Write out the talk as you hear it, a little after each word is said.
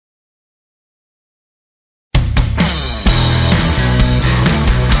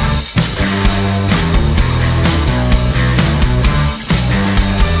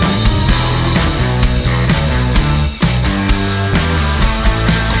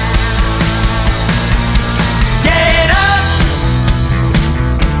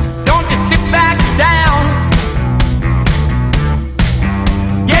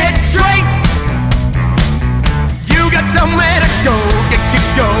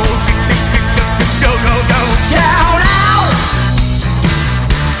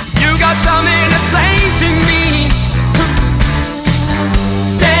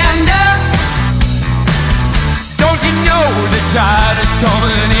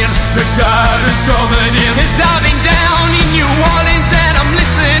The tide is coming in. It's sounding down in New Orleans and I'm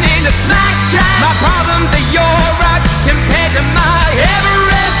listening to smack jazz. My problems are your rock compared to my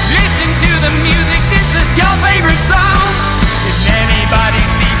Everest. Listen to the music, this is your favorite song. Can anybody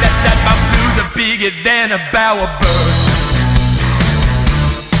see that my blues are bigger than a bowerbird?